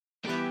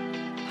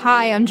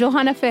Hi, I'm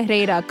Johanna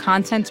Ferreira,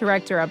 content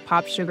director at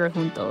Pop Sugar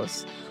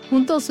Juntos.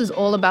 Juntos is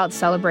all about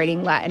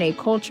celebrating Latinx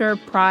culture,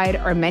 pride,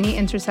 our many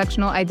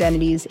intersectional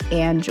identities,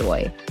 and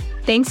joy.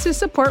 Thanks to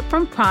support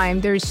from Prime,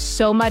 there's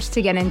so much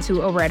to get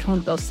into over at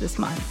Juntos this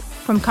month.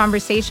 From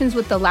conversations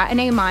with the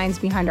Latinx minds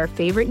behind our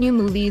favorite new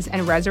movies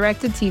and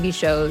resurrected TV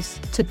shows,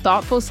 to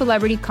thoughtful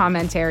celebrity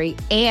commentary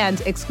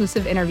and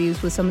exclusive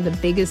interviews with some of the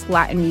biggest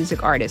Latin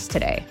music artists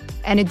today.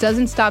 And it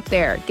doesn't stop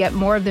there. Get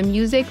more of the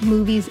music,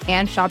 movies,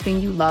 and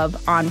shopping you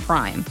love on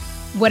Prime.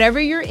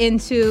 Whatever you're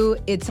into,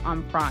 it's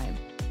on Prime.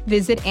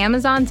 Visit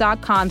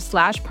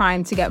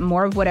Amazon.com/Prime to get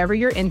more of whatever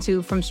you're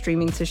into, from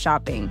streaming to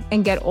shopping.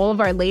 And get all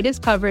of our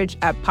latest coverage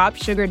at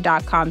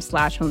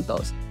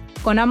popsugar.com/juntos.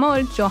 Con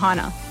amor,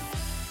 Johanna.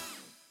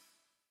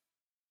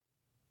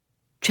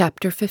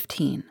 Chapter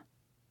 15.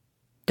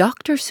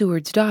 Dr.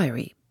 Seward's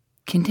Diary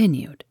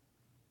continued.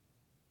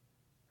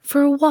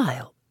 For a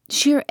while,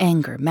 sheer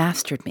anger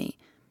mastered me.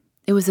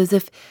 It was as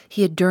if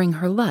he had, during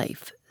her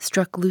life,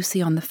 struck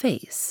Lucy on the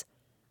face.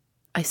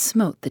 I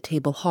smote the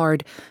table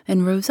hard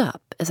and rose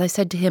up as I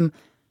said to him,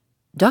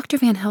 "Dr.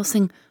 Van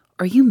Helsing,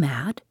 are you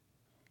mad?"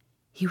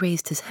 He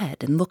raised his head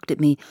and looked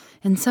at me,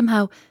 and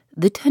somehow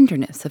the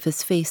tenderness of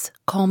his face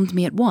calmed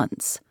me at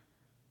once.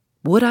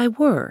 "Would I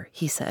were,"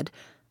 he said.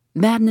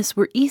 "Madness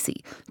were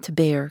easy to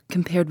bear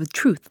compared with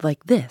truth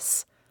like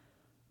this.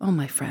 Oh,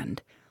 my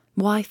friend,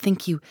 why,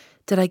 think you,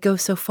 did I go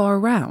so far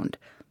round?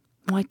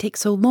 Why take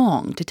so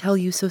long to tell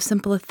you so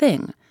simple a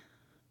thing?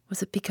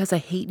 Was it because I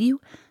hate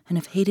you and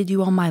have hated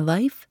you all my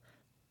life?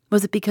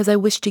 Was it because I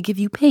wished to give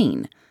you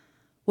pain?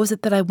 Was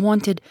it that I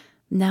wanted,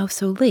 now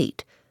so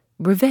late,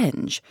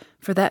 revenge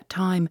for that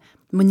time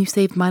when you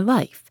saved my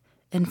life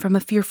and from a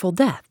fearful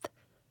death?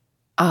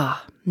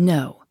 Ah,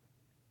 no."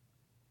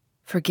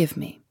 "Forgive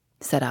me,"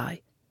 said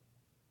I.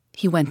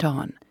 He went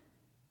on.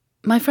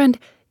 "My friend,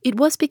 it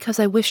was because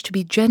I wished to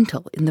be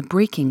gentle in the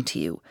breaking to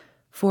you,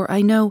 for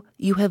I know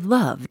you have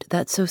loved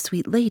that so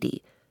sweet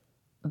lady.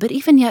 But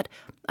even yet,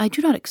 I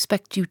do not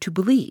expect you to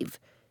believe.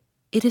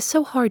 It is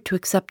so hard to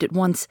accept at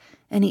once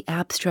any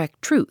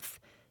abstract truth,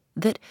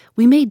 that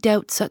we may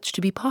doubt such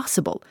to be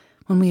possible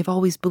when we have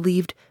always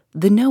believed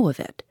the no of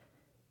it.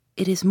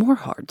 It is more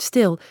hard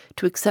still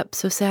to accept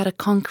so sad a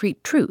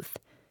concrete truth,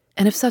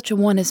 and of such a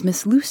one as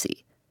Miss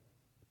Lucy.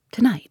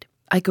 Tonight,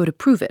 I go to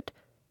prove it.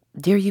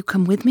 Dare you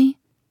come with me?"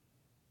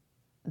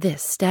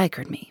 This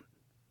staggered me.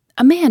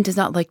 A man does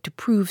not like to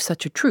prove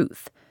such a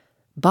truth,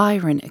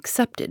 Byron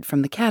excepted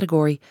from the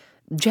category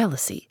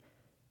jealousy,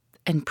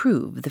 and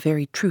prove the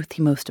very truth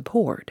he most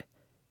abhorred.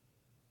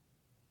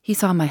 He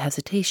saw my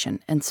hesitation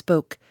and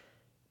spoke.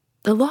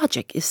 "The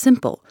logic is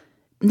simple,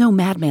 no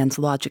madman's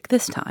logic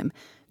this time,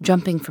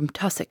 jumping from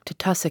tussock to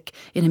tussock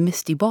in a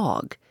misty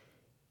bog.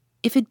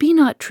 If it be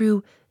not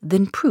true,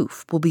 then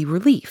proof will be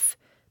relief.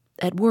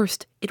 At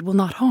worst, it will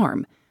not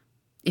harm.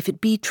 If it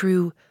be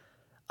true,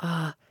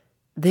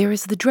 there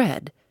is the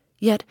dread,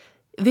 yet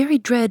very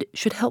dread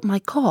should help my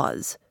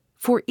cause,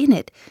 for in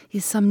it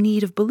is some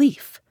need of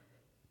belief.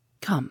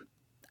 Come,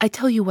 I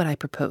tell you what I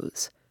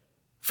propose.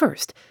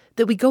 First,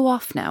 that we go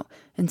off now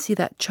and see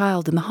that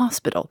child in the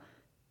hospital.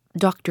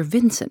 Dr.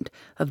 Vincent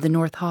of the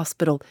North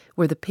Hospital,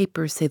 where the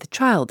papers say the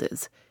child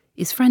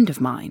is friend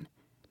of mine.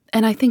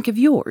 And I think of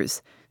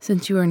yours,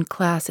 since you are in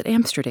class at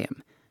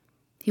Amsterdam.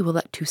 He will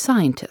let 2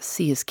 scientists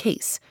see his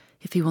case,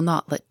 if he will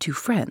not let 2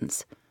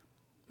 friends.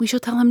 We shall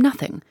tell him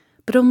nothing,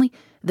 but only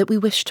that we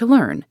wish to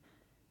learn.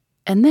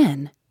 And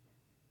then...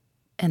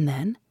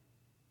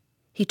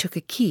 He took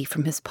a key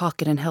from his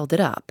pocket and held it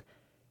up.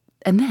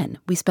 And then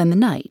we spend the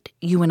night,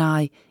 you and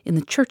I, in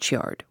the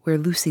churchyard where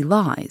Lucy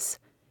lies.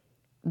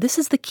 This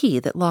is the key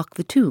that locked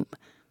the tomb.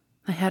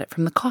 I had it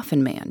from the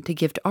coffin man to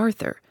give to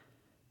Arthur."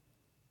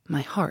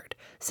 My heart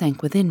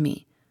sank within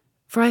me,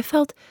 for I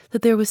felt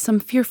that there was some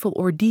fearful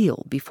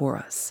ordeal before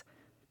us.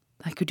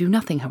 I could do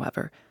nothing,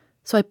 however,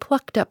 so I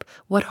plucked up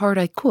what heart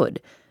I could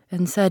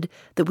and said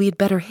that we had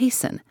better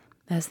hasten,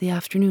 as the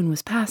afternoon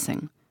was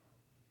passing.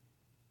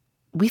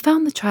 We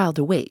found the child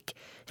awake.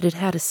 It had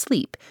had a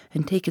sleep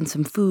and taken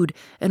some food,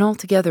 and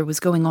altogether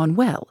was going on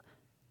well.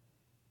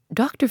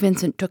 Dr.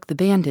 Vincent took the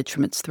bandage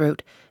from its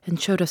throat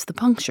and showed us the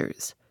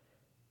punctures.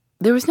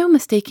 There was no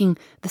mistaking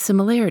the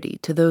similarity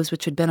to those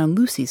which had been on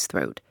Lucy's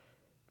throat.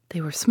 They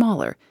were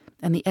smaller,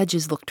 and the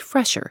edges looked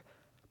fresher.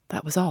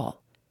 That was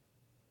all.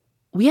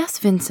 We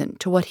asked Vincent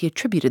to what he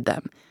attributed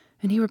them,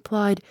 and he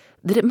replied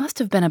that it must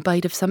have been a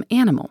bite of some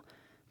animal,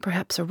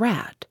 perhaps a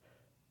rat.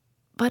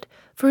 But,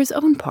 for his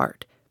own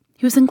part,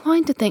 he was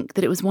inclined to think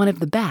that it was one of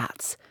the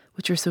bats,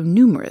 which are so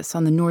numerous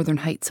on the northern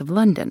heights of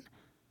London.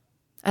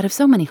 Out of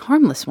so many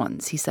harmless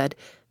ones, he said,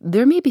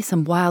 there may be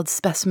some wild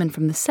specimen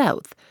from the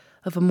south,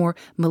 of a more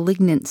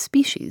malignant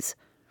species.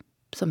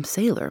 Some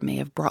sailor may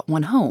have brought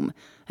one home,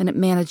 and it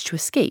managed to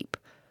escape.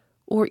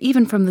 Or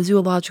even from the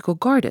zoological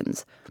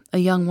gardens, a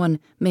young one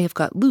may have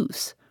got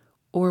loose,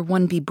 or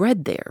one be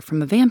bred there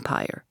from a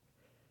vampire.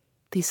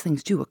 These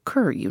things do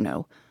occur, you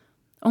know.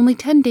 Only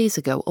 10 days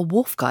ago a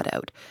wolf got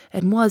out,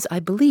 and was, I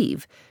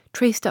believe,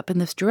 traced up in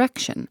this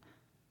direction.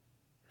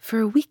 For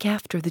a week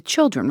after, the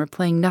children were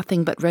playing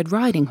nothing but Red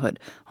Riding Hood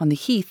on the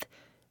heath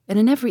and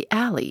in every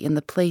alley in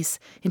the place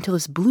until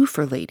this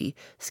Bloofer lady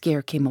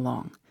scare came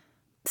along,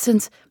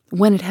 since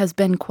when it has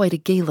been quite a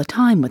gala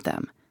time with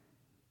them.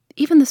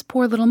 Even this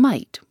poor little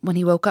mite, when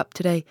he woke up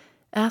today,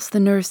 asked the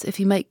nurse if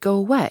he might go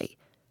away.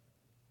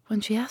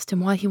 When she asked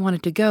him why he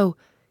wanted to go,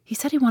 he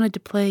said he wanted to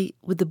play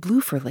with the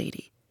Bloofer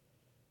lady.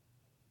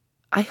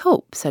 "I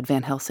hope," said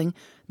Van Helsing,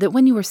 "that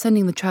when you are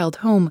sending the child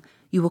home,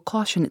 you will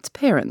caution its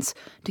parents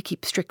to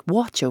keep strict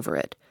watch over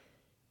it.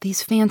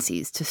 These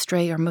fancies to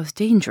stray are most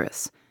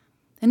dangerous,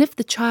 and if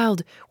the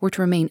child were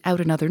to remain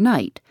out another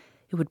night,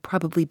 it would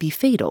probably be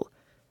fatal.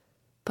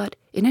 But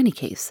in any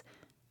case,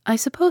 I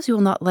suppose you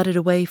will not let it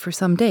away for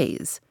some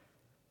days."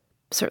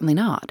 "Certainly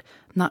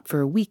not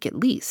for a week at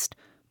least,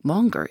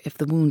 longer if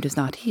the wound is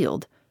not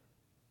healed."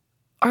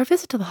 Our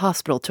visit to the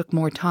hospital took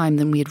more time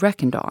than we had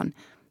reckoned on,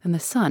 and the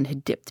sun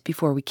had dipped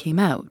before we came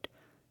out.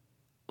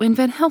 When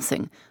Van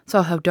Helsing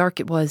saw how dark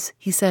it was,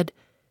 he said,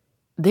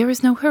 "There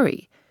is no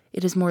hurry.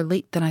 It is more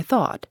late than I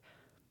thought.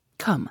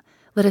 Come,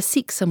 let us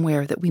seek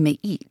somewhere that we may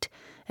eat,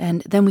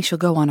 and then we shall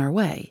go on our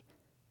way."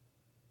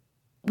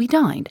 We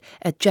dined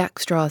at Jack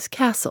Straw's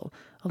castle,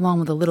 along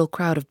with a little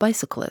crowd of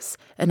bicyclists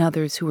and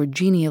others who were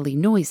genially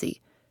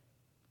noisy.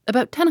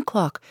 About 10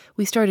 o'clock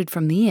we started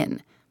from the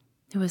inn.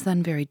 It was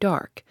then very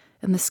dark,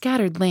 and the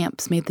scattered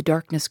lamps made the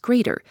darkness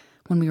greater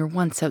when we were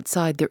once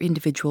outside their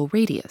individual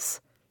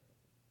radius.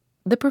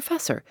 The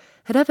professor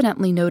had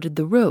evidently noted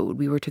the road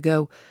we were to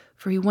go,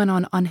 for he went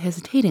on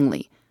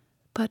unhesitatingly,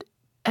 but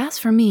as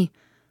for me,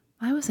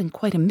 I was in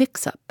quite a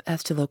mix-up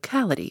as to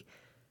locality.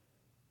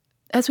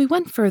 As we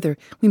went further,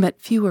 we met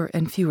fewer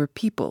and fewer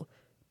people,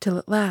 till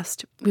at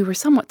last we were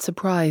somewhat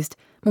surprised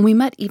when we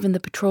met even the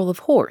patrol of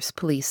horse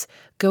police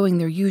going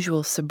their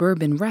usual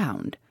suburban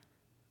round.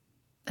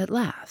 At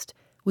last,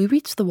 we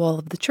reached the wall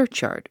of the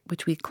churchyard,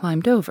 which we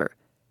climbed over.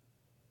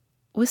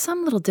 With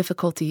some little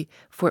difficulty,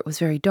 for it was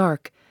very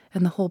dark,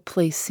 and the whole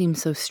place seemed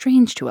so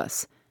strange to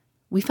us,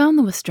 we found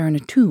the Westerna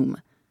tomb.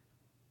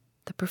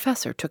 The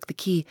professor took the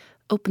key,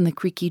 opened the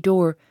creaky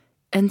door,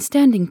 and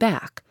standing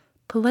back,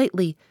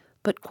 politely,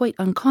 but quite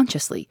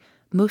unconsciously,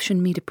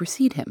 motioned me to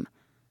precede him.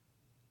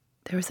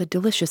 There was a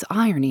delicious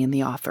irony in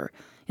the offer,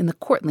 in the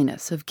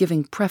courtliness of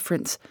giving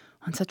preference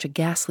on such a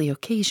ghastly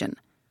occasion.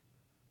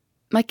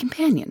 My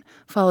companion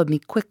followed me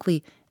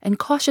quickly and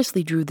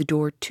cautiously drew the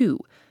door to,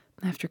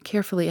 after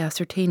carefully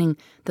ascertaining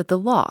that the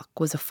lock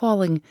was a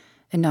falling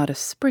and not a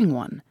spring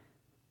one.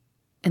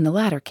 In the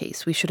latter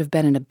case, we should have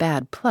been in a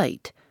bad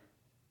plight.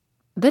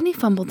 Then he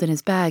fumbled in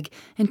his bag,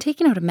 and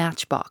taking out a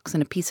matchbox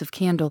and a piece of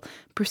candle,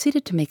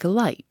 proceeded to make a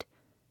light.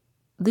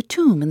 The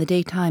tomb in the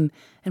daytime,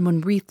 and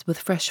when wreathed with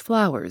fresh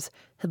flowers,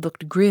 had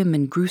looked grim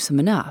and gruesome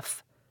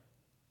enough.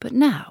 But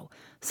now,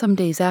 some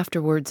days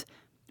afterwards,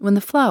 when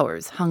the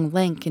flowers hung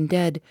lank and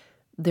dead,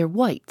 their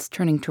whites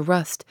turning to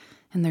rust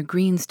and their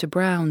greens to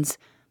browns,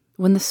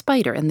 when the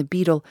spider and the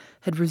beetle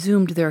had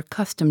resumed their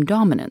accustomed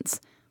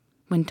dominance,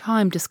 when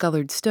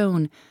time-discolored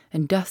stone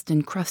and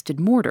dust-encrusted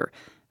mortar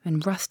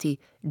and rusty,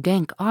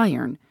 dank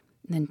iron,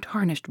 and then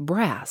tarnished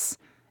brass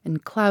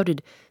and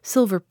clouded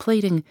silver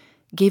plating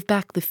gave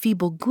back the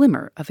feeble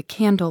glimmer of a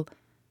candle,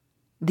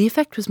 the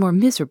effect was more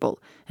miserable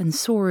and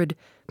sordid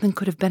than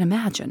could have been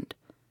imagined.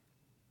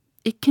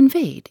 It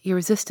conveyed,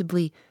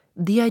 irresistibly,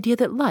 the idea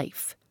that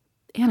life,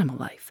 animal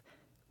life,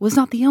 was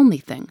not the only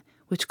thing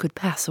which could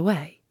pass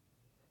away.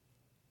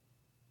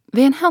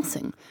 Van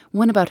Helsing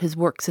went about his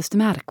work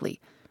systematically,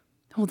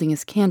 holding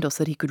his candle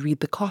so that he could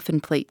read the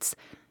coffin plates,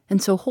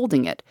 and so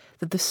holding it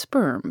that the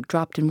sperm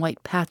dropped in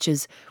white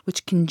patches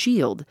which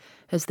congealed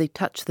as they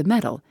touched the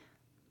metal.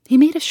 He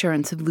made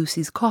assurance of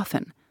Lucy's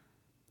coffin.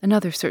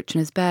 Another search in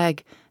his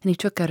bag, and he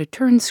took out a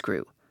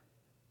turn-screw.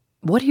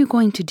 "What are you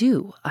going to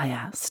do?" I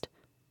asked.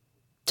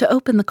 "To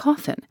open the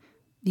coffin.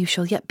 You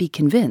shall yet be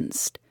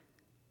convinced."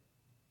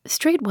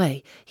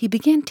 Straightway he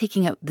began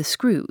taking out the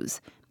screws,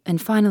 and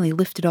finally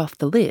lifted off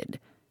the lid,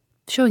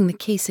 showing the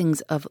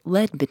casings of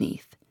lead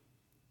beneath.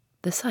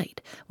 The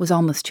sight was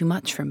almost too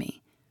much for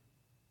me.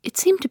 It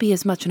seemed to be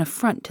as much an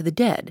affront to the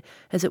dead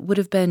as it would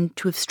have been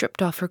to have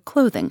stripped off her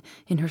clothing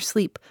in her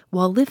sleep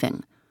while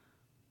living.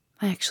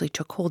 I actually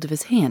took hold of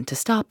his hand to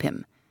stop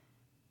him.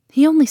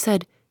 He only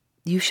said,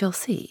 "You shall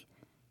see,"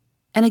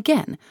 and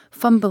again,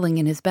 fumbling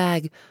in his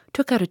bag,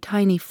 took out a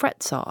tiny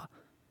fret saw.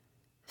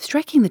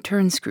 Striking the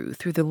turn-screw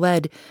through the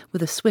lead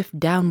with a swift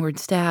downward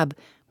stab,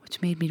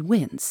 which made me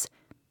wince,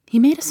 he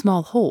made a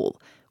small hole,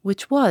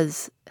 which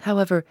was,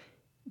 however,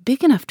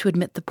 big enough to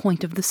admit the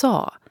point of the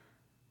saw.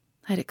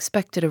 I had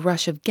expected a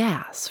rush of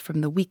gas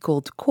from the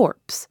week-old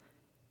corpse.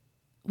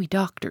 We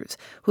doctors,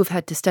 who have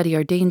had to study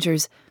our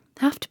dangers,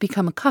 have to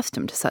become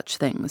accustomed to such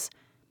things,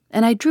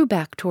 and I drew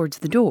back towards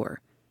the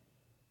door.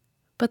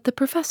 But the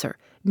professor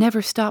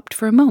never stopped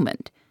for a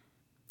moment.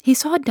 He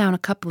sawed down a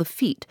couple of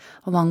feet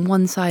along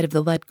one side of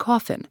the lead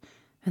coffin,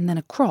 and then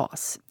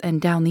across and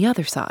down the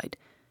other side.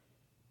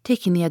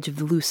 Taking the edge of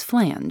the loose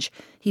flange,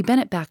 he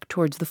bent it back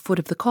towards the foot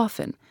of the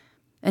coffin,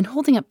 and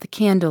holding up the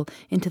candle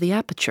into the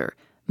aperture,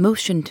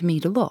 motioned to me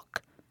to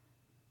look.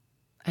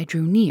 I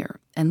drew near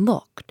and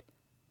looked.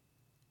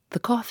 The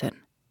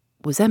coffin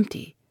was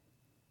empty.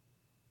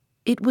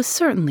 It was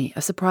certainly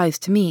a surprise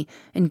to me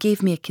and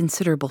gave me a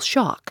considerable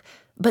shock,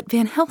 but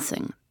Van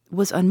Helsing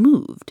was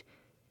unmoved.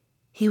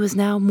 He was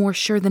now more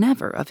sure than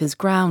ever of his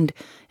ground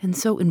and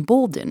so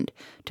emboldened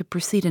to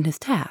proceed in his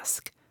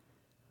task.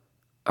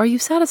 "Are you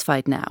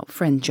satisfied now,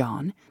 friend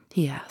John?"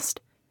 he asked.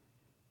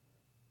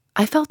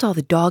 I felt all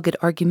the dogged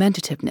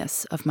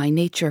argumentativeness of my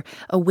nature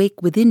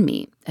awake within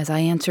me as I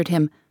answered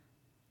him,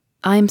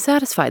 "I am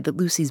satisfied that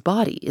Lucy's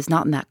body is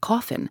not in that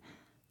coffin,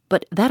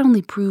 but that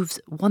only proves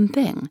one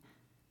thing."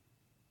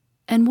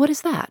 "And what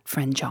is that,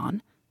 friend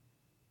John?"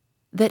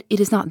 "That it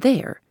is not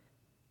there."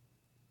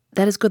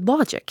 "That is good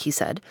logic," he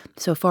said,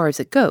 "so far as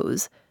it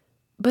goes.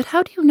 But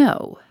how do you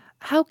know?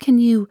 How can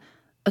you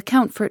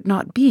account for it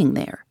not being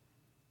there?"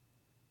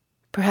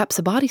 "Perhaps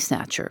a body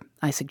snatcher,"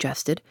 I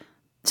suggested.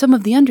 "Some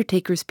of the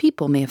undertaker's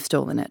people may have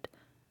stolen it."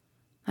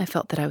 I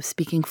felt that I was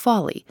speaking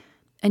folly,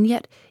 and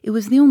yet it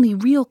was the only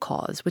real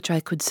cause which I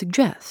could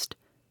suggest.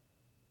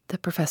 The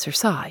professor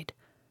sighed.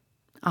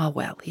 "Ah,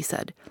 well," he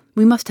said,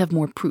 "we must have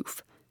more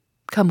proof.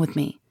 Come with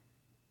me."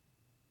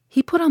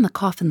 He put on the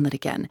coffin lid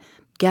again,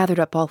 gathered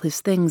up all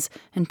his things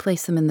and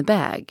placed them in the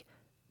bag,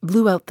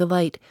 blew out the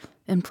light,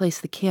 and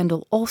placed the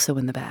candle also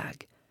in the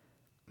bag.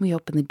 We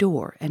opened the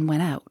door and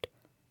went out.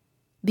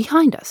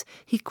 Behind us,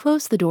 he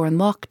closed the door and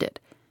locked it.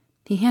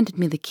 He handed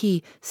me the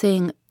key,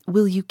 saying,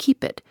 "Will you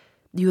keep it?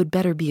 You had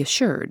better be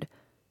assured."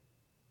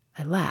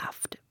 I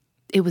laughed.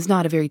 It was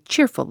not a very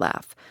cheerful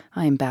laugh,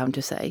 I am bound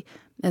to say,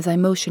 as I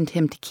motioned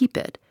him to keep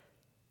it.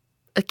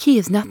 "A key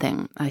is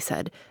nothing," I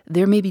said.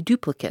 "There may be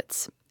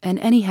duplicates, and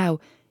anyhow,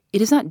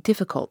 it is not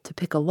difficult to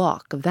pick a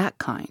lock of that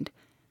kind."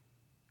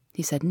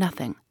 He said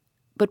nothing,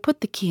 but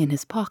put the key in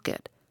his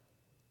pocket.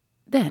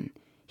 Then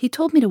he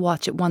told me to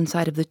watch at one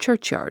side of the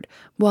churchyard,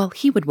 while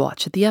he would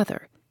watch at the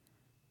other.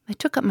 I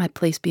took up my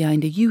place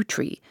behind a yew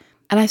tree,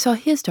 and I saw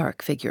his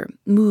dark figure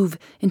move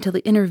until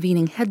the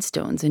intervening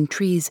headstones and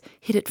trees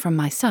hid it from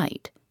my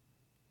sight.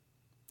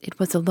 It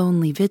was a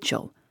lonely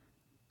vigil.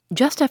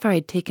 Just after I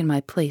had taken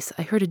my place,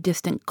 I heard a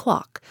distant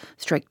clock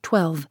strike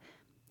 12,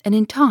 and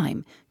in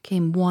time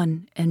came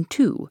 1 and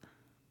 2.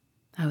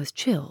 I was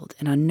chilled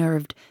and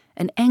unnerved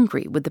and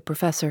angry with the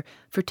professor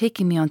for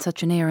taking me on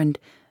such an errand,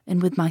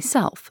 and with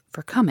myself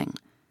for coming.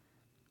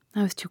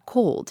 I was too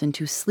cold and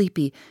too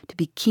sleepy to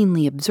be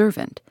keenly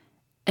observant,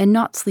 and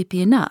not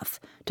sleepy enough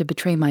to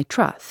betray my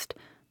trust,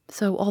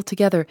 so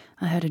altogether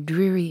I had a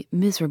dreary,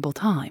 miserable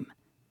time.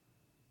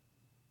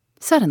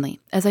 Suddenly,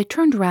 as I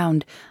turned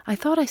round, I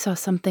thought I saw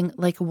something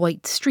like a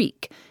white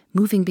streak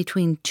moving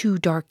between 2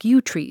 dark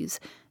yew trees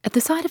at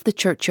the side of the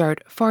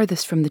churchyard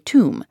farthest from the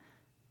tomb.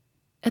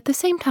 At the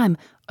same time,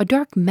 a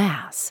dark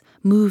mass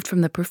moved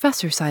from the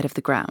professor's side of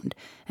the ground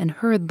and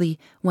hurriedly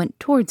went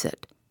towards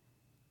it.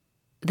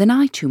 Then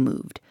I too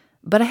moved,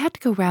 but I had to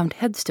go round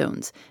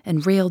headstones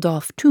and railed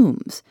off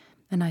tombs,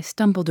 and I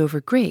stumbled over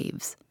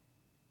graves.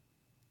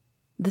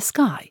 The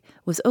sky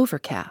was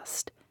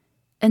overcast,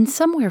 and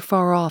somewhere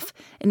far off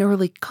an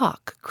early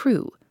cock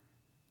crew.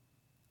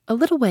 A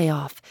little way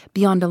off,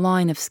 beyond a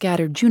line of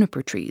scattered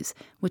juniper trees,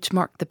 which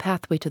marked the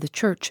pathway to the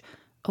church,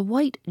 a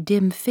white,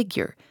 dim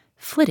figure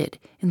flitted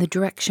in the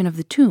direction of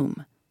the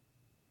tomb.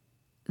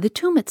 The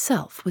tomb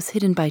itself was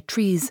hidden by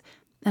trees,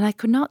 and I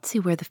could not see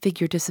where the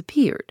figure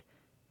disappeared.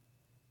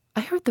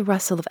 I heard the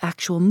rustle of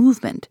actual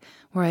movement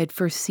where I had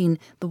first seen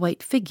the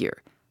white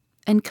figure,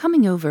 and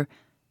coming over,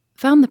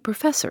 found the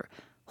professor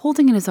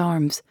holding in his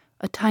arms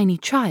a tiny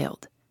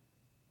child.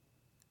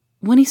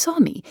 When he saw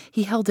me,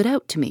 he held it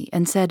out to me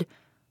and said,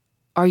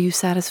 "Are you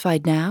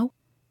satisfied now?"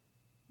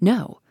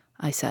 "No,"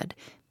 I said,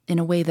 in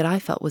a way that I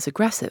felt was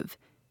aggressive.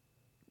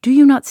 "Do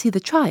you not see the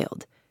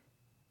child?"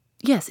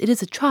 "Yes, it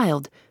is a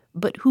child,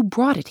 but who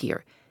brought it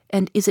here,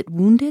 and is it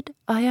wounded?"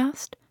 I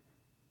asked.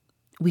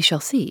 "We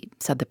shall see,"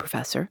 said the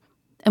professor,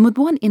 and with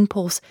one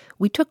impulse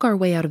we took our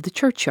way out of the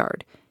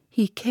churchyard,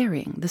 he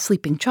carrying the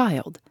sleeping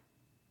child.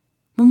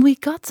 When we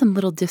got some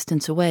little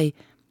distance away,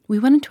 we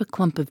went into a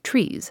clump of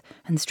trees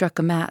and struck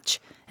a match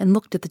and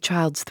looked at the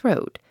child's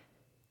throat.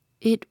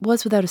 It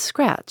was without a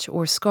scratch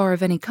or scar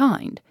of any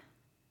kind.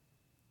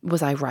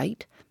 "Was I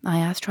right?" I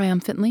asked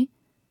triumphantly.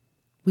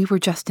 "We were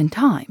just in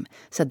time,"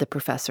 said the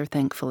professor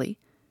thankfully.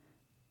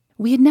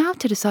 We had now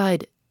to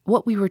decide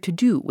what we were to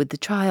do with the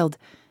child,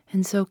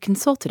 and so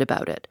consulted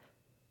about it.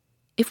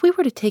 If we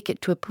were to take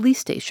it to a police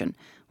station,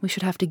 we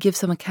should have to give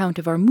some account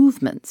of our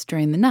movements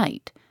during the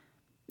night.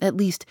 At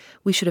least,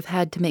 we should have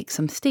had to make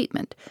some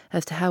statement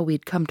as to how we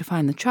had come to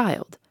find the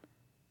child.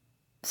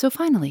 So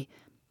finally,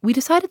 we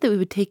decided that we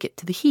would take it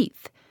to the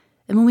heath,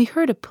 and when we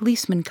heard a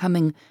policeman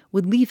coming,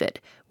 would leave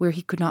it where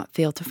he could not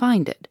fail to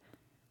find it.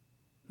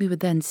 We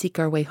would then seek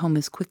our way home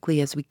as quickly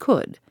as we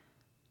could.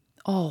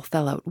 All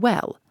fell out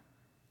well.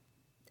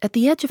 At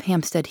the edge of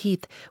Hampstead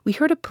Heath, we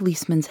heard a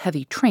policeman's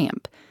heavy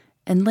tramp,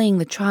 and laying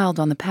the child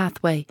on the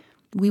pathway,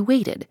 we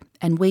waited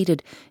and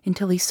waited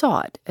until he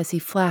saw it as he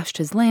flashed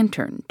his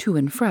lantern to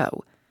and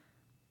fro.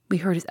 We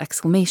heard his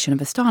exclamation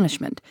of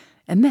astonishment,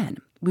 and then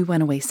we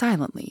went away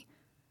silently.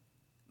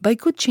 By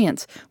good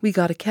chance, we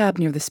got a cab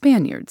near the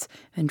Spaniards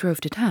and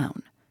drove to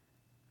town.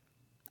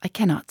 I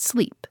cannot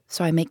sleep,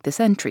 so I make this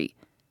entry,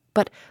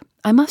 but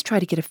I must try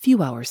to get a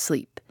few hours'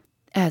 sleep,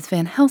 as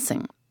Van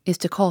Helsing is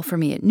to call for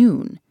me at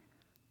noon.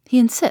 He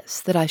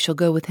insists that I shall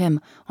go with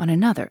him on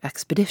another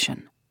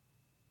expedition.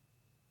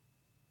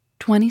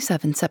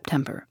 27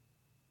 September.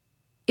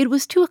 It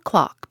was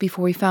 2:00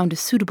 before we found a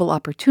suitable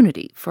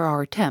opportunity for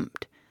our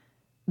attempt.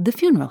 The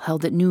funeral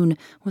held at noon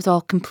was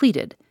all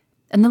completed,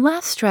 and the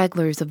last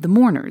stragglers of the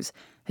mourners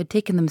had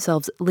taken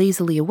themselves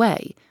lazily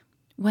away,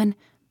 when,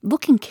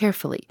 looking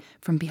carefully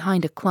from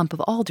behind a clump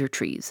of alder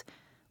trees,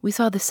 we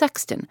saw the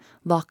sexton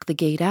lock the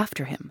gate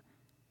after him.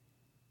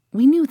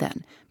 We knew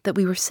then that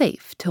we were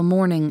safe till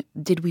morning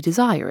did we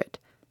desire it,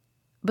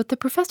 but the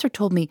professor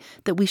told me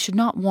that we should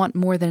not want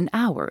more than an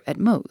hour at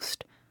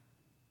most.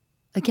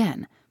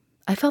 Again,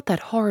 I felt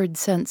that horrid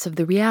sense of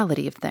the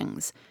reality of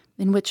things,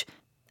 in which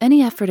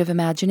any effort of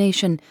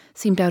imagination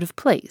seemed out of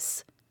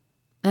place,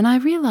 and I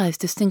realized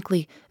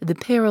distinctly the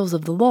perils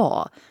of the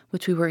law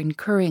which we were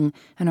incurring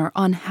in our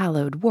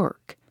unhallowed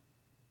work.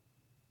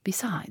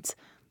 Besides,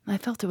 I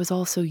felt it was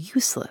all so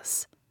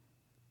useless.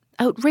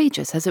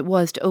 Outrageous as it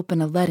was to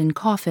open a leaden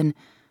coffin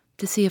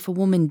to see if a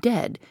woman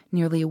dead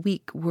nearly a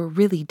week were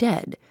really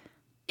dead,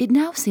 it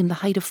now seemed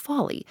the height of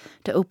folly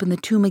to open the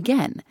tomb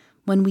again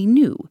when we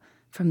knew,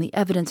 from the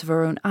evidence of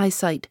our own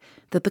eyesight,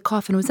 that the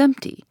coffin was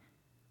empty.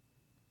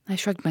 I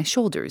shrugged my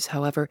shoulders,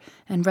 however,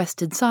 and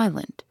rested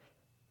silent,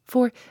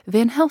 for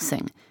Van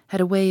Helsing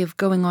had a way of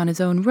going on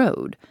his own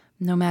road,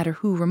 no matter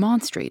who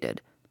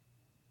remonstrated.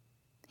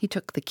 He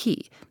took the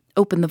key,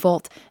 opened the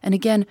vault, and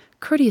again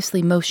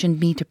courteously motioned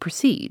me to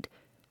proceed.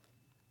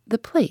 The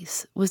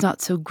place was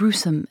not so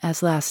gruesome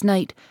as last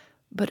night,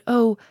 but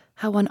oh,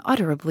 how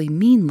unutterably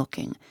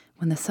mean-looking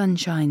when the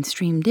sunshine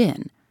streamed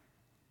in.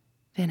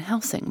 Van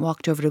Helsing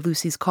walked over to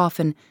Lucy's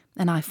coffin,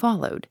 and I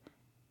followed.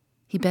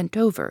 He bent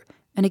over,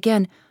 and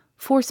again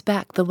forced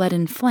back the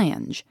leaden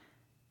flange.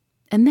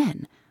 And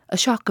then a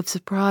shock of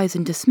surprise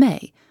and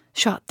dismay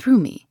shot through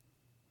me.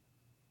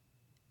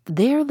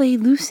 There lay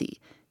Lucy,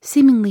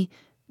 seemingly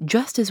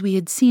just as we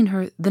had seen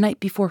her the night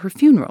before her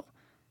funeral.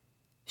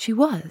 She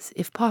was,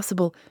 if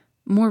possible,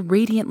 more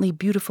radiantly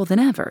beautiful than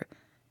ever,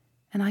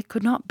 and I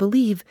could not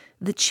believe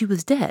that she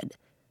was dead.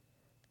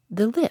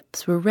 The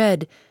lips were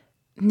red,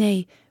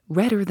 nay,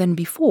 redder than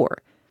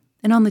before,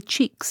 and on the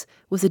cheeks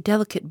was a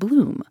delicate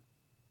bloom.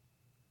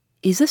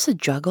 "Is this a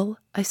juggle?"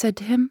 I said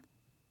to him.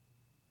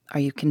 "Are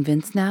you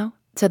convinced now?"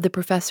 said the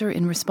professor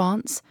in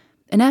response,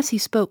 and as he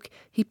spoke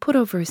he put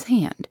over his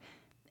hand,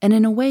 and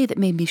in a way that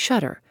made me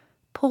shudder,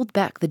 pulled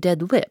back the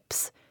dead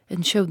lips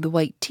and showed the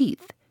white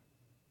teeth.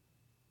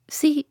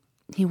 "See,"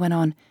 he went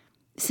on,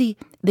 "see,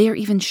 they are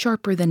even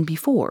sharper than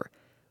before,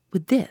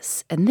 with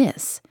this and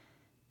this,"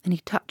 and he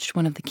touched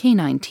one of the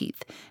canine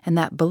teeth and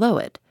that below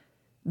it.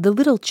 "The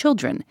little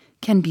children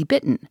can be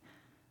bitten.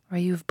 Are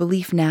you of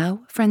belief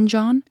now, friend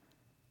John?"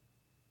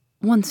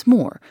 Once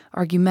more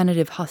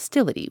argumentative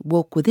hostility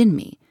woke within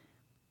me.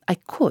 I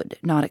could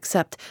not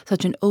accept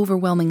such an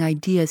overwhelming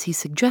idea as he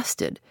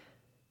suggested.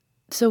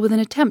 So with an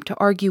attempt to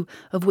argue,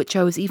 of which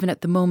I was even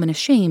at the moment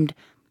ashamed,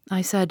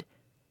 I said,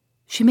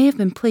 "She may have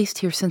been placed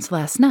here since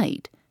last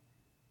night."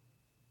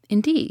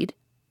 "Indeed,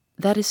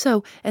 that is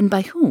so, and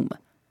by whom?"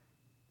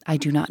 "I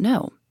do not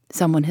know.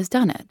 Someone has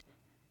done it."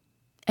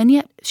 "And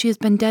yet she has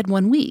been dead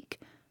 1 week.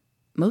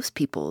 Most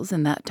people's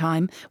in that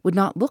time would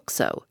not look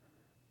so."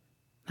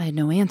 I had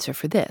no answer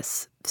for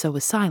this, so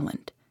was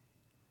silent.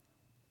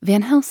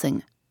 Van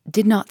Helsing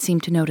did not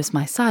seem to notice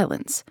my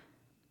silence.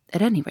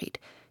 At any rate,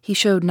 he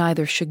showed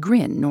neither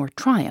chagrin nor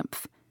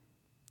triumph.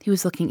 He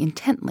was looking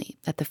intently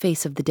at the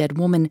face of the dead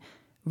woman,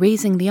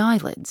 raising the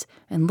eyelids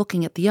and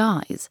looking at the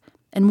eyes,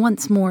 and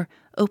once more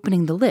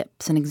opening the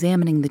lips and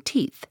examining the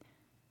teeth.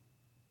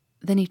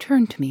 Then he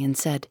turned to me and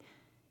said,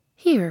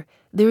 "Here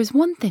there is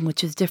one thing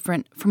which is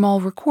different from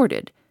all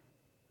recorded.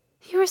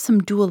 Here is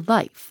some dual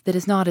life that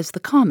is not as the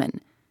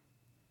common.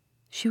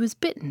 She was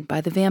bitten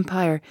by the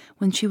vampire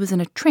when she was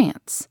in a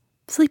trance,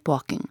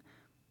 sleepwalking.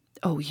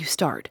 Oh, you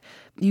start.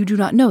 You do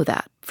not know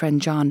that, friend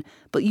John,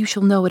 but you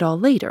shall know it all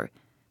later.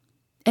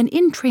 And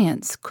in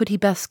trance could he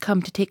best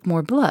come to take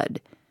more blood?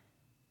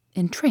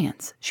 In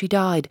trance she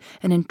died,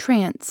 and in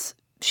trance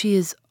she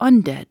is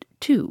undead,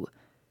 too.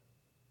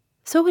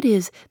 So it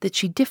is that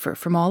she differ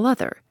from all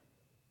other.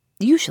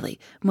 Usually,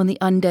 when the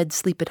undead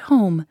sleep at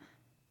home—"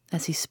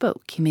 As he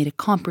spoke, he made a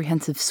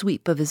comprehensive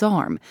sweep of his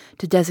arm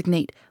to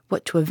designate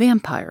what to a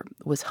vampire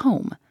was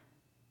home.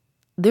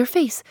 "Their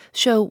face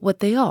show what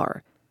they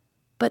are,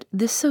 but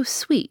this so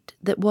sweet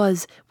that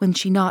was, when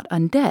she not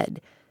undead,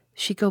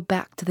 she go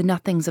back to the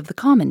nothings of the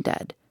common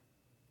dead.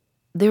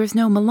 There is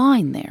no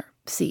malign there,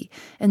 see,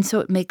 and so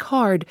it make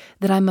hard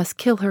that I must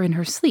kill her in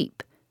her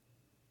sleep."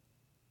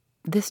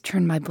 This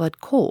turned my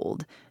blood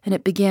cold, and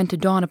it began to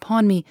dawn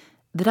upon me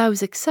that I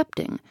was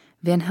accepting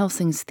Van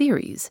Helsing's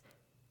theories.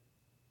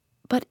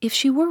 But if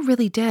she were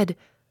really dead,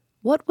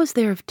 what was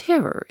there of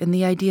terror in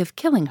the idea of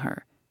killing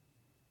her?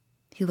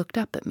 He looked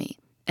up at me,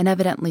 and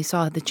evidently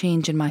saw the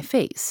change in my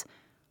face,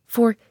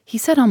 For he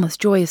said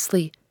almost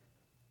joyously,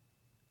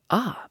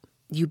 "Ah,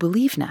 you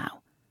believe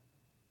now."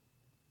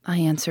 I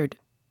answered,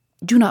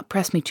 "Do not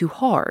press me too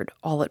hard,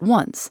 all at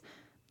once.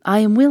 I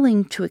am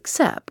willing to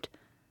accept.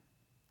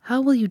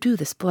 How will you do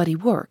this bloody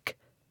work?"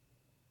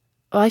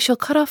 "I shall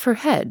cut off her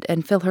head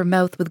and fill her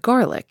mouth with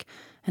garlic,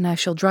 and I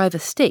shall drive a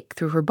stake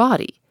through her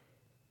body."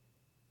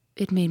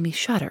 It made me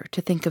shudder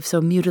to think of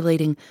so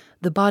mutilating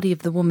the body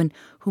of the woman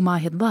whom I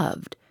had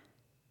loved,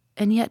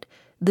 and yet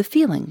the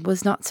feeling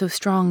was not so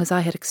strong as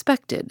I had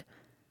expected.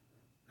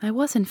 I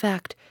was, in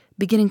fact,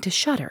 beginning to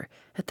shudder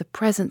at the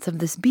presence of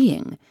this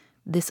being,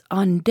 this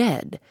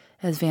undead,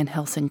 as Van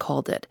Helsing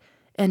called it,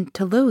 and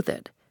to loathe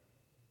it.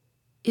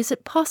 Is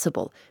it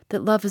possible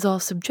that love is all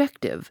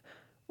subjective,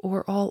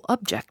 or all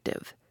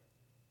objective?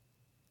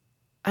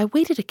 I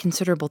waited a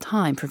considerable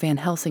time for Van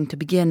Helsing to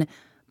begin,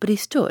 but he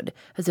stood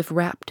as if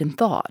wrapped in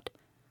thought.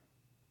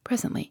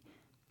 Presently,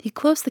 he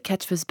closed the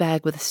catch of his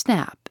bag with a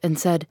snap and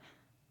said,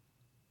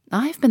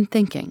 "I have been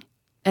thinking,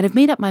 and have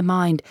made up my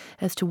mind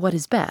as to what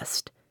is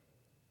best.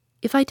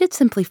 If I did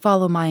simply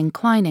follow my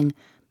inclining,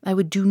 I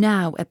would do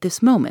now, at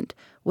this moment,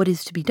 what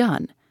is to be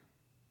done.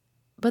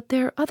 But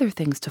there are other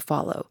things to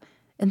follow,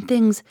 and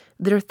things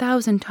that are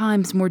 1,000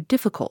 times more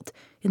difficult,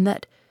 in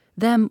that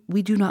them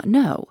we do not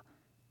know.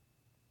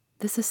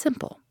 This is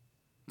simple.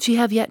 She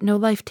have yet no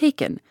life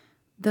taken,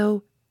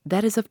 though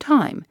that is of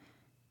time,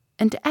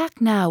 and to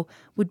act now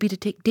would be to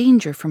take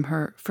danger from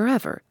her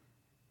forever.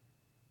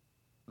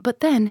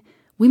 But then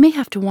we may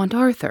have to want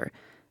Arthur,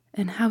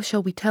 and how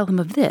shall we tell him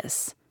of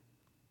this?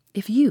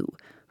 If you,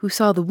 who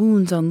saw the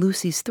wounds on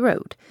Lucy's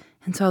throat,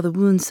 and saw the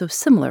wounds so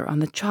similar on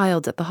the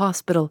child's at the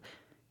hospital,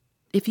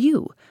 if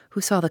you,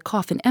 who saw the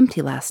coffin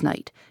empty last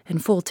night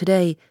and full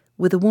today,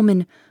 with a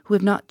woman who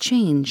have not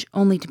changed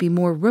only to be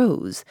more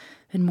rose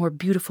and more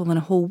beautiful in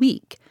a whole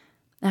week,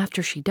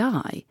 after she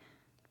die,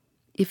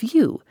 if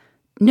you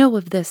know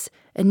of this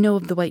and know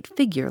of the white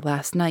figure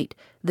last night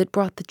that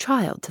brought the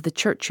child to the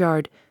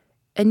churchyard,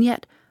 and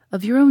yet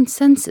of your own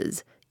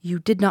senses you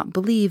did not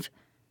believe,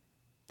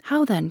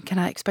 how then can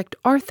I expect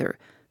Arthur,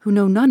 who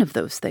know none of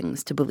those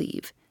things, to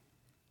believe?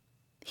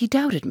 He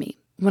doubted me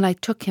when I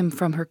took him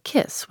from her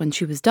kiss when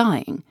she was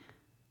dying.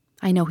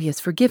 I know he has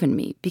forgiven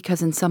me,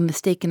 because in some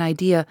mistaken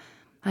idea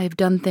I have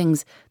done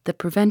things that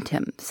prevent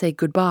him say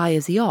goodbye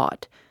as he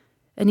ought,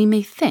 and he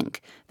may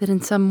think that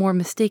in some more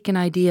mistaken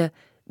idea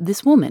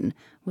this woman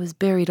was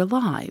buried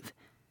alive,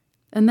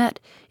 and that,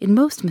 in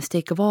most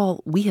mistake of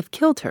all, we have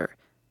killed her.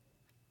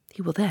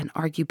 He will then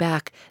argue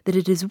back that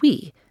it is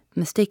we,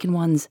 mistaken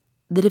ones,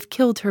 that have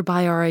killed her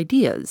by our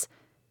ideas,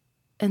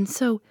 and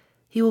so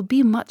he will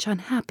be much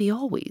unhappy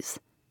always.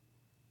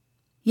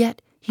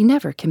 Yet he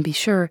never can be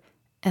sure,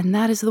 and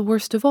that is the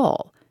worst of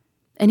all,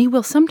 and he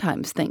will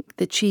sometimes think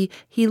that she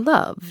he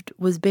loved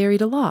was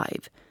buried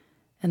alive,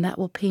 and that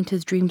will paint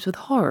his dreams with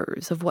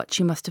horrors of what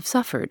she must have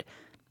suffered,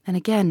 and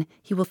again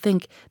he will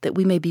think that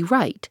we may be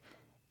right,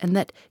 and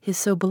that his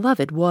so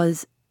beloved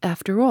was,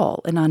 after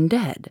all, an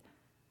undead.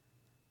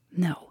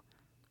 No,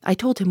 I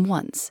told him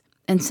once,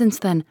 and since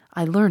then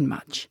I learn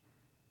much.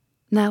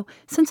 Now,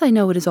 since I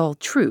know it is all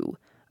true,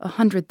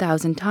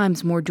 100,000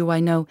 times more do I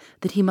know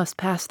that he must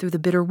pass through the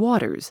bitter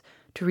waters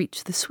to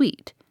reach the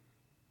sweet.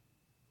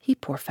 He,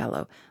 poor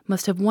fellow,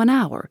 must have 1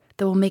 hour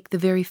that will make the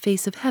very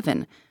face of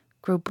heaven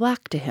grow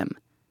black to him.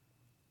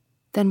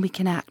 Then we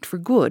can act for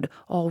good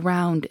all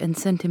round and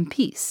send him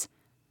peace.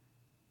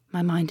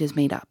 My mind is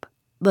made up.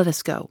 Let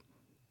us go.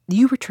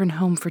 You return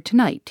home for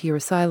tonight to your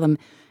asylum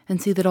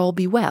and see that all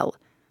be well.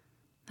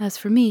 As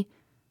for me,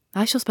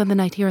 I shall spend the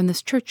night here in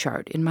this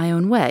churchyard in my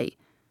own way.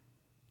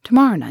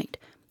 Tomorrow night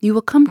you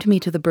will come to me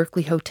to the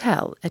Berkeley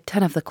Hotel at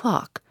 10 of the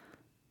clock.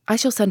 I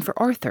shall send for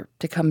Arthur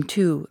to come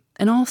too,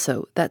 and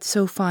also that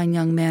so fine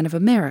young man of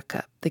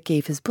America that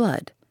gave his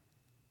blood.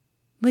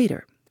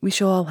 Later we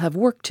shall all have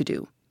work to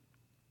do.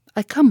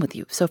 I come with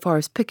you so far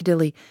as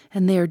Piccadilly,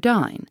 and there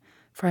dine,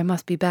 for I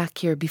must be back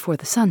here before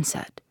the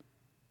sunset.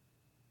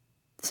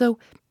 So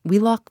we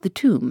locked the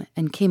tomb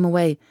and came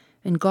away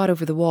and got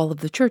over the wall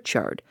of the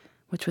churchyard,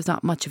 which was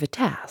not much of a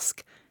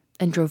task,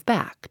 and drove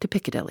back to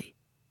Piccadilly.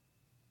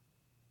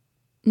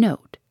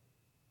 Note: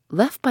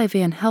 left by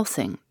Van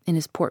Helsing in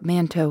his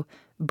portmanteau,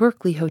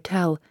 Berkeley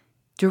Hotel,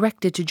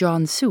 directed to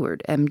John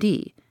Seward,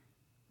 M.D.,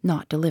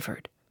 not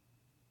delivered.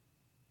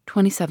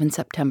 27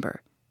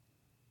 September.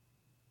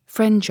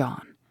 Friend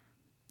John,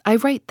 I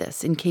write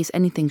this in case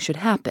anything should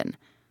happen.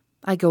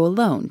 I go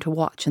alone to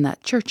watch in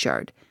that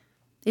churchyard.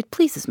 It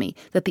pleases me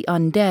that the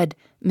undead,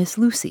 Miss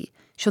Lucy,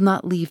 shall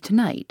not leave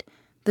tonight,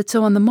 that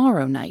so on the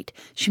morrow night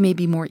she may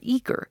be more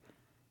eager.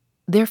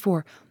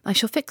 Therefore I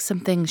shall fix some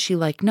things she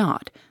like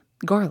not,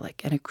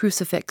 garlic and a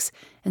crucifix,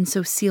 and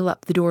so seal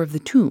up the door of the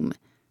tomb.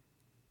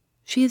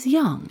 She is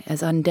young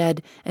as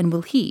undead, and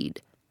will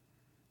heed.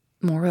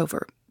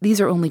 Moreover, these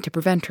are only to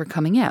prevent her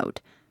coming out.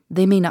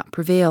 They may not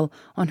prevail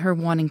on her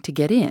wanting to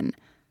get in,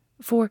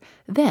 for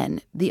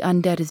then the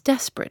undead is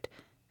desperate,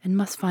 and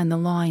must find the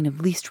line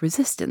of least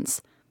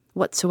resistance,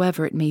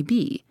 whatsoever it may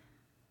be.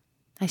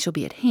 I shall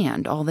be at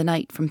hand all the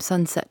night from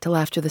sunset till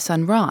after the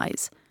sun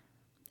rise,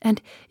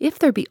 And if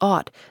there be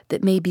aught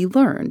that may be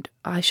learned,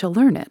 I shall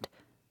learn it.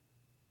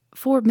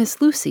 For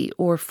Miss Lucy,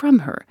 or from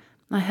her,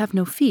 I have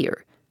no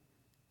fear.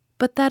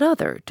 But that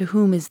other, to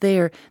whom is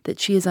there that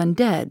she is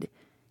undead,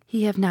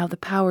 he have now the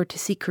power to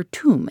seek her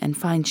tomb and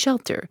find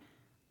shelter.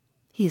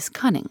 He is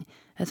cunning,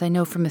 as I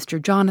know from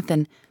Mr.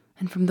 Jonathan,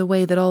 and from the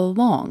way that all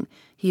along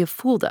he have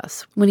fooled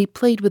us when he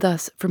played with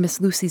us for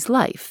Miss Lucy's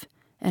life,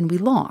 and we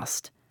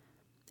lost.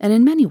 And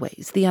in many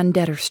ways the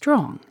undead are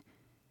strong.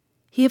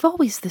 He have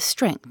always the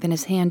strength in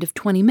his hand of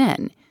 20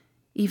 men,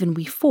 even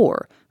we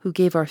 4, who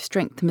gave our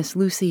strength to Miss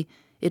Lucy,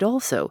 it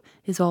also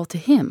is all to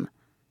him.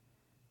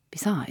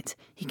 Besides,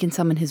 he can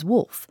summon his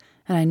wolf,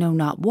 and I know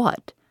not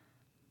what.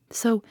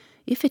 So,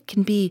 if it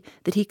can be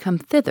that he come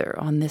thither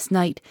on this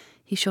night,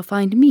 he shall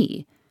find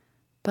me,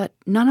 but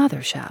none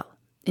other shall,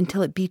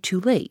 until it be too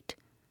late.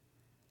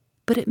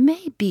 But it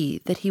may be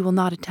that he will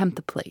not attempt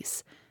the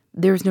place.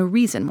 There is no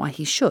reason why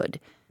he should.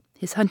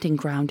 His hunting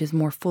ground is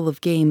more full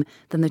of game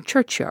than the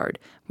churchyard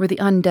where the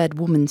undead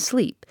woman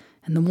sleep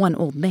and the one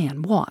old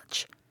man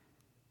watch.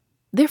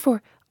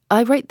 Therefore,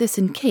 I write this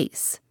in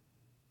case.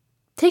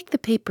 Take the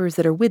papers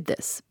that are with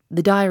this,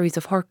 the diaries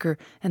of Harker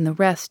and the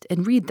rest,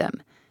 and read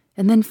them,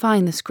 and then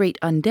find this great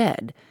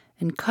undead,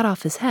 and cut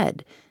off his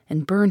head,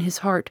 and burn his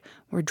heart,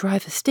 or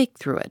drive a stake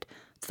through it,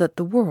 so that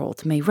the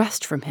world may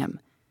rest from him.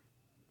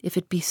 If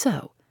it be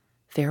so,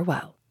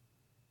 farewell.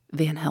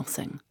 Van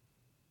Helsing.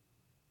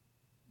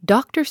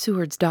 Dr.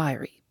 Seward's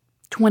Diary,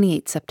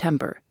 28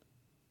 September.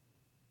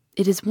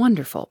 It is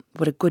wonderful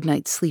what a good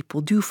night's sleep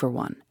will do for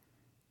one.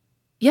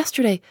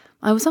 Yesterday,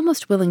 I was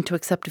almost willing to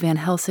accept Van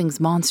Helsing's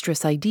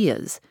monstrous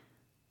ideas,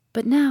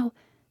 but now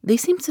they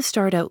seem to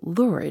start out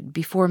lurid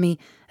before me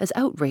as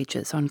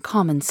outrages on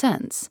common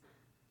sense.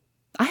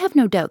 I have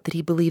no doubt that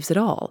he believes it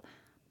all.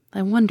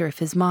 I wonder if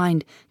his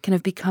mind can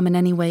have become in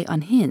any way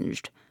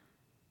unhinged.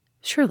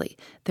 Surely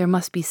there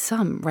must be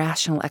some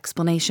rational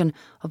explanation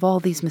of all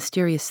these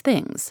mysterious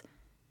things.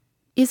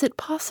 Is it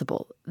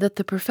possible that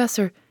the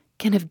professor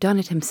can have done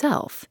it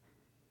himself?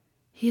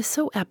 He is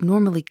so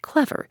abnormally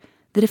clever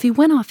that if he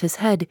went off his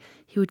head,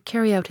 he would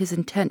carry out his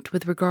intent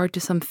with regard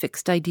to some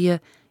fixed idea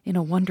in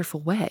a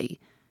wonderful way.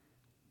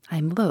 I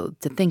am loath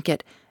to think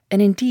it,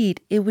 and indeed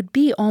it would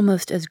be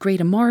almost as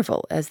great a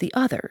marvel as the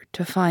other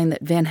to find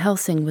that Van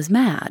Helsing was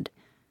mad.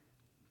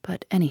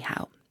 But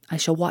anyhow, I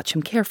shall watch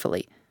him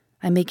carefully.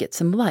 I may get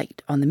some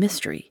light on the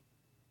mystery.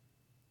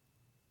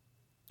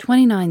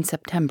 29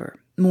 September,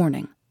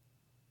 morning.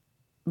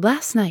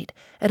 Last night,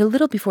 at a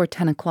little before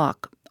 10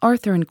 o'clock,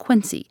 Arthur and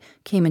Quincy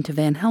came into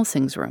Van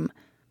Helsing's room.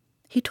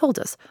 He told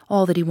us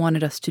all that he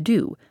wanted us to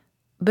do,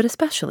 but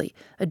especially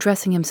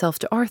addressing himself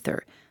to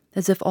Arthur,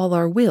 as if all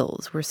our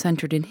wills were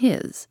centered in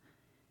his.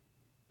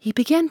 He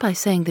began by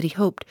saying that he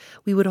hoped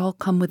we would all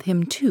come with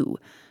him too,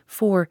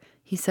 for,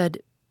 he said,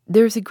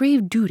 there is a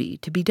grave duty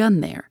to be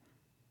done there.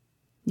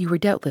 You were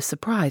doubtless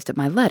surprised at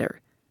my letter.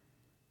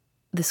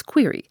 This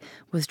query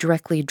was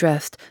directly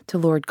addressed to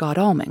Lord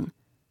Godalming.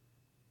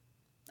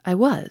 I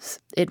was.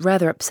 It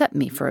rather upset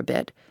me for a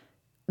bit.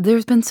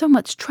 There's been so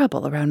much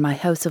trouble around my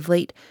house of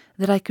late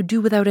that I could do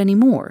without any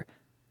more.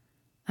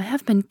 I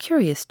have been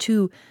curious,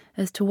 too,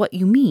 as to what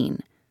you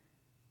mean.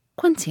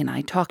 Quincy and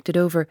I talked it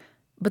over,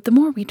 but the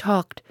more we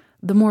talked,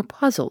 the more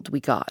puzzled we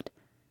got.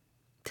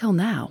 Till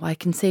now, I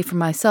can say for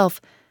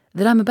myself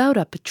that I'm about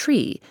up a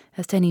tree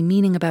as to any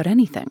meaning about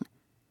anything.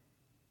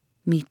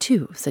 Me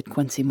too, said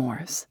Quincy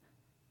Morris.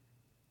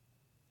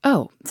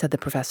 Oh, said the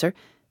professor,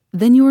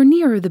 then you are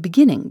nearer the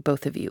beginning,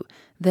 both of you,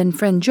 than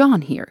friend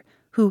John here,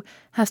 who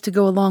has to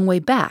go a long way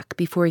back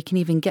before he can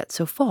even get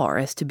so far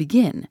as to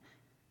begin.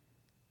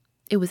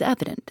 It was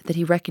evident that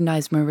he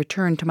recognized my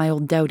return to my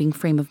old doubting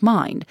frame of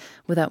mind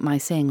without my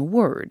saying a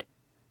word.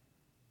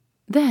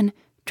 Then,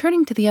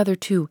 turning to the other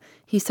two,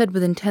 he said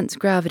with intense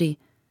gravity,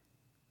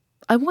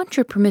 I want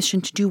your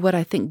permission to do what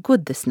I think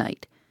good this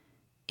night.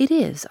 It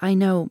is, I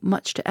know,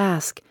 much to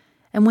ask,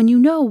 and when you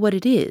know what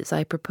it is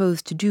I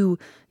propose to do,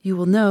 you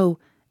will know,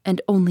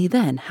 and only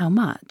then, how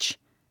much.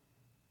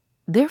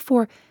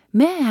 Therefore,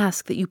 may I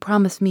ask that you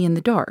promise me in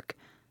the dark,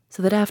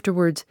 so that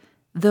afterwards,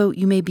 though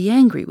you may be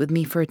angry with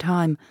me for a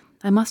time,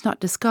 I must not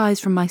disguise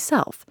from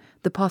myself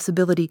the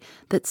possibility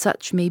that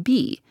such may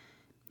be.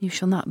 You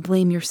shall not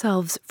blame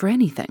yourselves for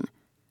anything.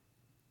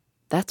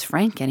 That's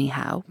frank,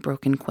 anyhow,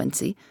 broke in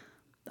Quincy.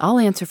 I'll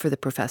answer for the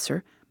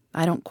professor.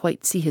 I don't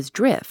quite see his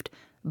drift,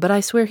 but I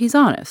swear he's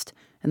honest,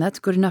 and that's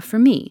good enough for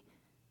me.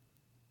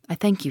 I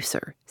thank you,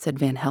 sir, said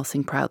Van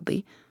Helsing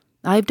proudly.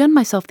 I have done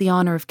myself the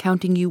honor of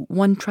counting you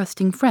one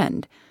trusting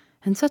friend,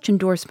 and such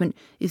endorsement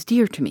is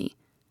dear to me.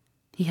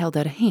 He held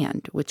out a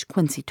hand, which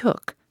Quincy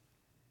took.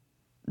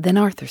 Then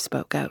Arthur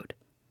spoke out.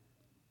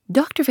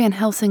 Dr. Van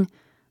Helsing,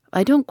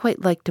 I don't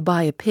quite like to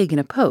buy a pig in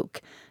a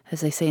poke,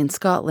 as they say in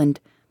Scotland,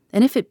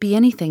 and if it be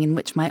anything in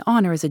which my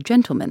honor as a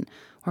gentleman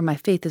or my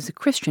faith as a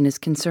Christian is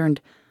concerned,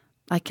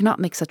 I cannot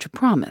make such a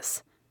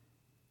promise.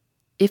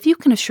 If you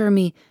can assure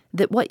me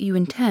that what you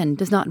intend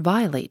does not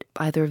violate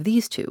either of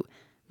these two,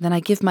 then I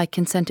give my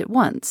consent at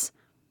once,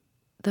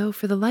 though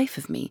for the life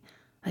of me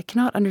I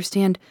cannot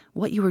understand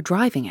what you are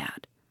driving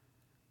at.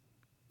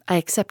 "I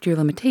accept your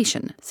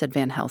limitation," said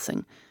Van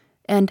Helsing,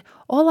 "and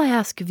all I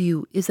ask of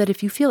you is that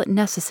if you feel it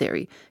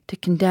necessary to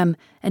condemn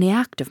any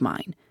act of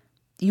mine,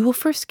 you will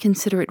first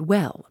consider it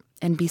well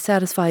and be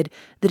satisfied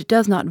that it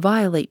does not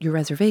violate your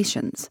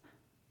reservations."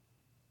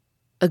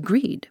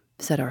 "Agreed,"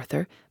 said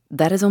Arthur.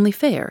 "That is only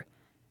fair.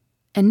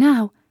 And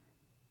now,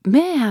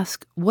 may I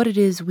ask what it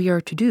is we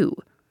are to do?"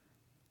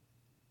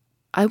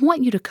 "I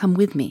want you to come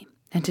with me,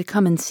 and to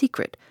come in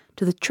secret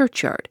to the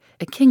churchyard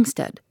at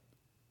Kingstead."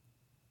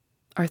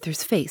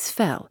 Arthur's face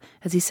fell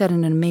as he said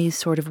in an amazed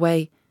sort of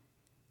way,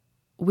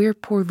 "Where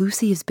poor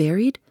Lucy is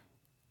buried?"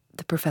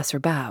 The professor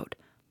bowed.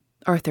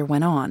 Arthur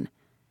went on,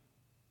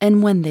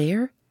 "And when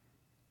there?"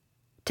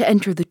 "To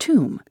enter the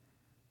tomb."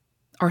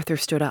 Arthur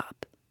stood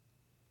up.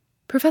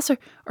 "Professor,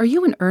 are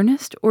you in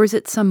earnest, or is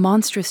it some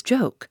monstrous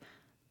joke?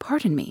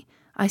 Pardon me,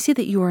 I see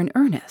that you are in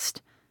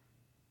earnest."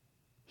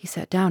 He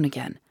sat down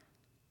again,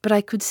 but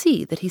I could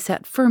see that he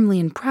sat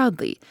firmly and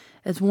proudly,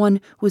 as one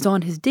who was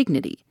on his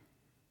dignity.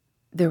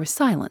 There was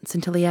silence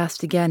until he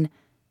asked again,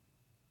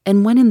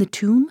 "And when in the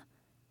tomb?"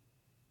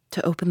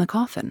 "To open the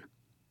coffin."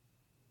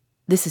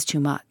 "This is too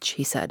much,"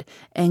 he said,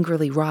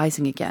 angrily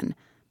rising again.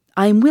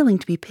 "I am willing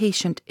to be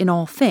patient in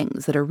all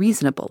things that are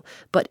reasonable,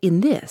 but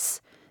in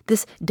this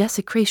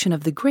desecration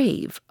of the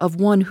grave of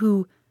one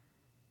who—"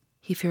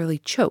 He fairly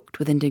choked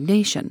with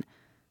indignation.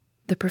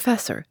 The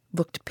professor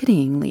looked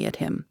pityingly at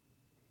him.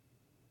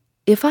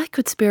 "If I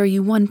could spare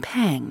you one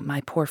pang,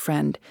 my poor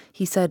friend,"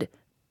 he said,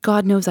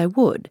 "God knows I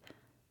would.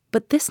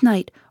 But this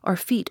night our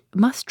feet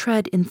must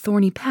tread in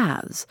thorny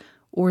paths,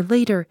 or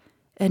later,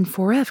 and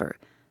forever,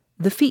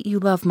 the feet you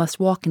love must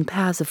walk in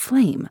paths of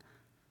flame."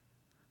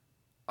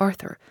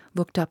 Arthur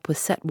looked up with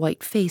set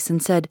white face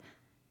and said,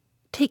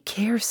 "Take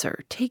care, sir,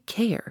 take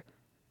care."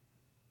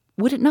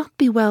 "Would it not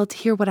be well to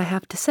hear what I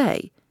have to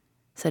say?"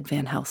 said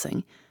Van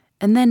Helsing,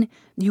 "and then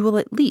you will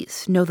at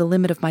least know the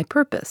limit of my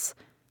purpose.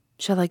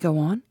 Shall I go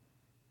on?"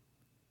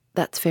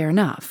 "That's fair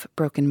enough,"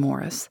 broke in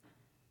Morris.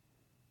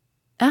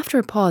 After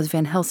a pause,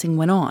 Van Helsing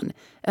went on,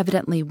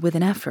 evidently with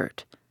an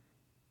effort.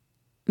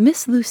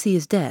 "Miss Lucy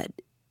is dead,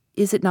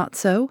 is it not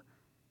so?"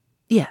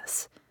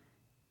 "Yes."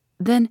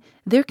 "Then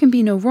there can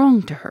be no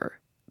wrong to her.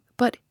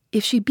 But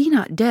if she be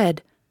not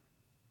dead—"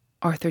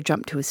 Arthur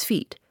jumped to his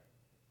feet.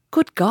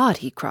 "Good God,"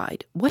 he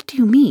cried, "what do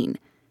you mean?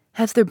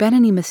 Has there been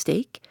any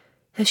mistake?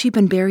 Has she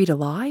been buried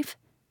alive?"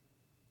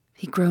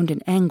 He groaned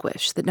in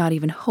anguish that not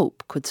even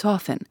hope could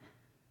soften.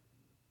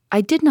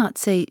 "I did not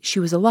say she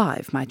was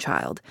alive, my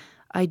child.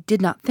 I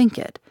did not think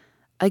it.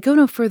 I go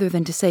no further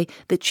than to say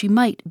that she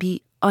might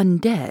be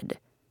undead."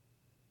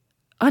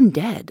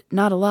 "Undead?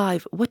 Not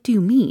alive? What do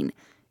you mean?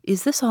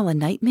 Is this all a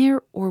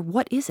nightmare, or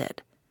what is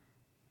it?"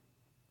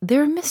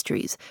 "There are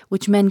mysteries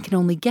which men can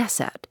only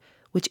guess at,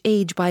 which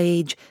age by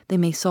age they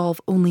may solve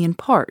only in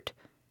part.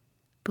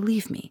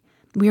 Believe me,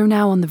 we are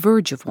now on the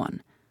verge of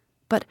one.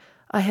 But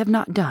I have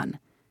not done.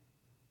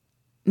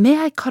 May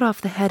I cut off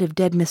the head of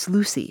dead Miss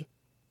Lucy?"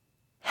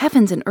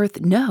 "Heavens and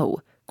earth,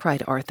 no!"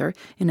 cried Arthur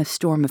in a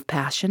storm of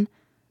passion.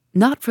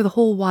 "Not for the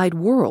whole wide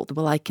world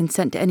will I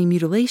consent to any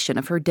mutilation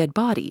of her dead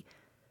body.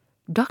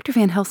 Dr.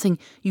 Van Helsing,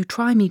 you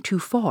try me too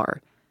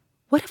far.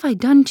 What have I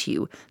done to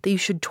you that you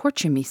should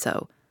torture me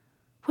so?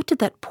 What did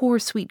that poor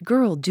sweet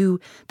girl do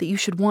that you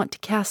should want to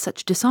cast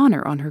such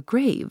dishonor on her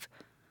grave?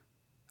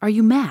 Are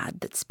you mad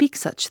that speak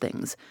such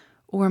things,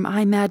 or am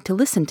I mad to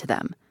listen to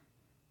them?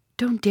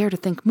 Don't dare to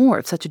think more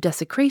of such a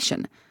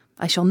desecration.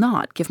 I shall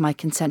not give my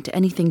consent to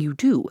anything you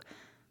do.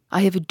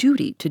 I have a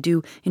duty to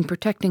do in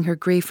protecting her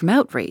grave from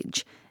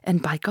outrage,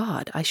 and by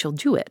God, I shall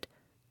do it."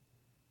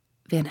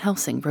 Van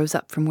Helsing rose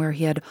up from where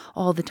he had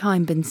all the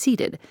time been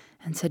seated,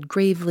 and said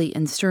gravely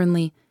and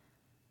sternly,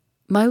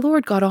 "My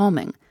Lord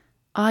Godalming,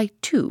 I,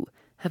 too,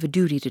 have a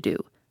duty to do.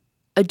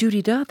 A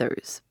duty to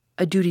others,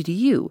 a duty to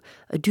you,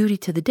 a duty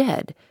to the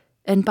dead,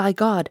 and by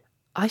God,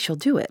 I shall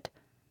do it.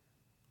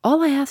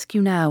 All I ask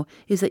you now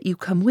is that you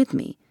come with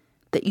me,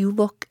 that you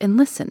look and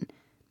listen,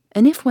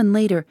 and if when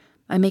later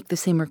I make the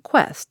same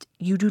request,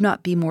 you do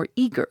not be more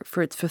eager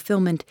for its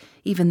fulfillment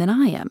even than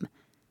I am,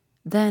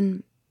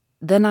 then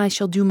I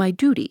shall do my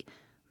duty,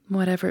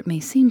 whatever it may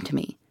seem to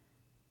me.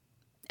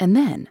 And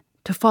then,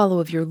 to follow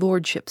of your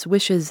lordship's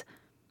wishes,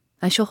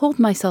 I shall hold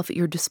myself at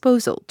your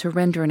disposal to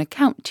render an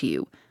account to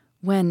you,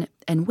 when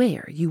and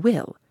where you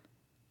will."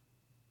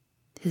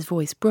 His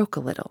voice broke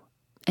a little,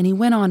 and he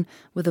went on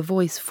with a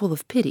voice full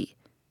of pity.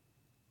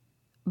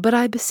 "But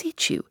I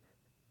beseech you,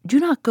 do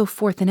not go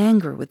forth in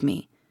anger with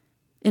me.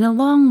 In a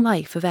long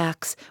life of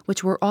acts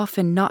which were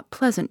often not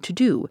pleasant to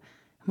do,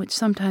 and which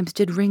sometimes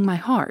did wring my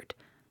heart,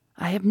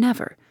 I have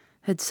never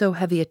had so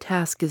heavy a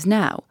task as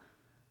now.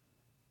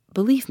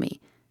 Believe me,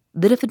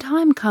 that if the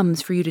time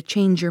comes for you to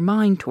change your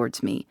mind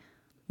towards me,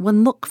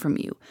 one look from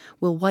you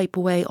will wipe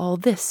away all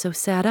this so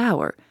sad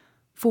hour,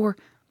 for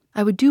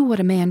I would do what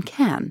a man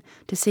can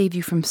to save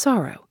you from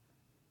sorrow.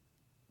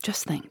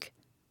 Just think,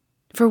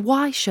 for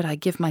why should I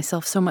give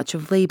myself so much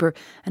of labor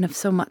and of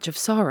so much of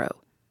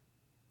sorrow?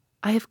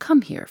 I have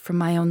come here from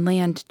my own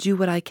land to do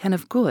what I can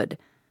of good,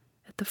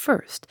 at the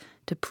first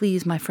to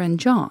please my friend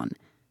John,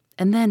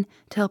 and then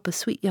to help a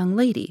sweet young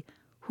lady,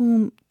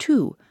 whom,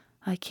 too,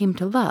 I came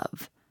to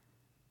love.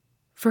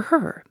 For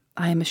her,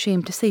 I am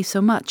ashamed to say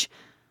so much,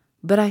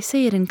 but I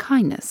say it in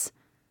kindness.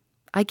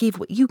 I gave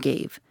what you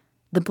gave,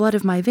 the blood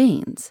of my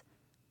veins.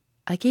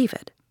 I gave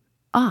it.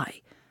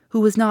 I, who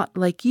was not,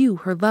 like you,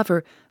 her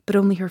lover, but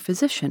only her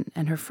physician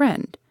and her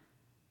friend.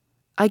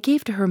 I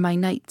gave to her my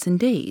nights and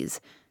days,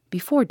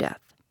 before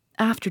death,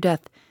 after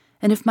death,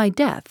 and if my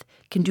death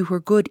can do her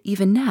good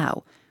even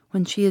now,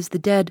 when she is the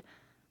dead,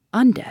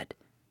 undead,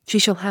 she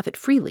shall have it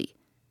freely.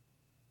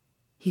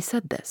 He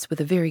said this with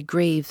a very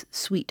grave,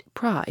 sweet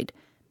pride,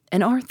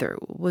 and Arthur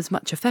was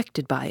much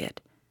affected by it.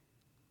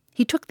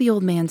 He took the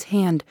old man's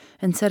hand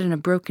and said in a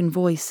broken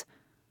voice,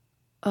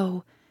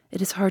 "Oh,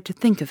 it is hard to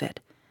think of it,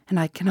 and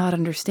I cannot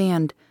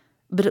understand,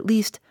 but at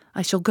least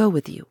I shall go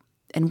with you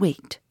and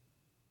wait."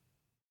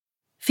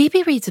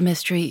 Phoebe Reads a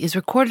Mystery is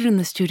recorded in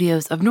the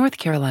studios of North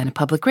Carolina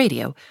Public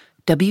Radio,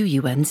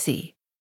 WUNC.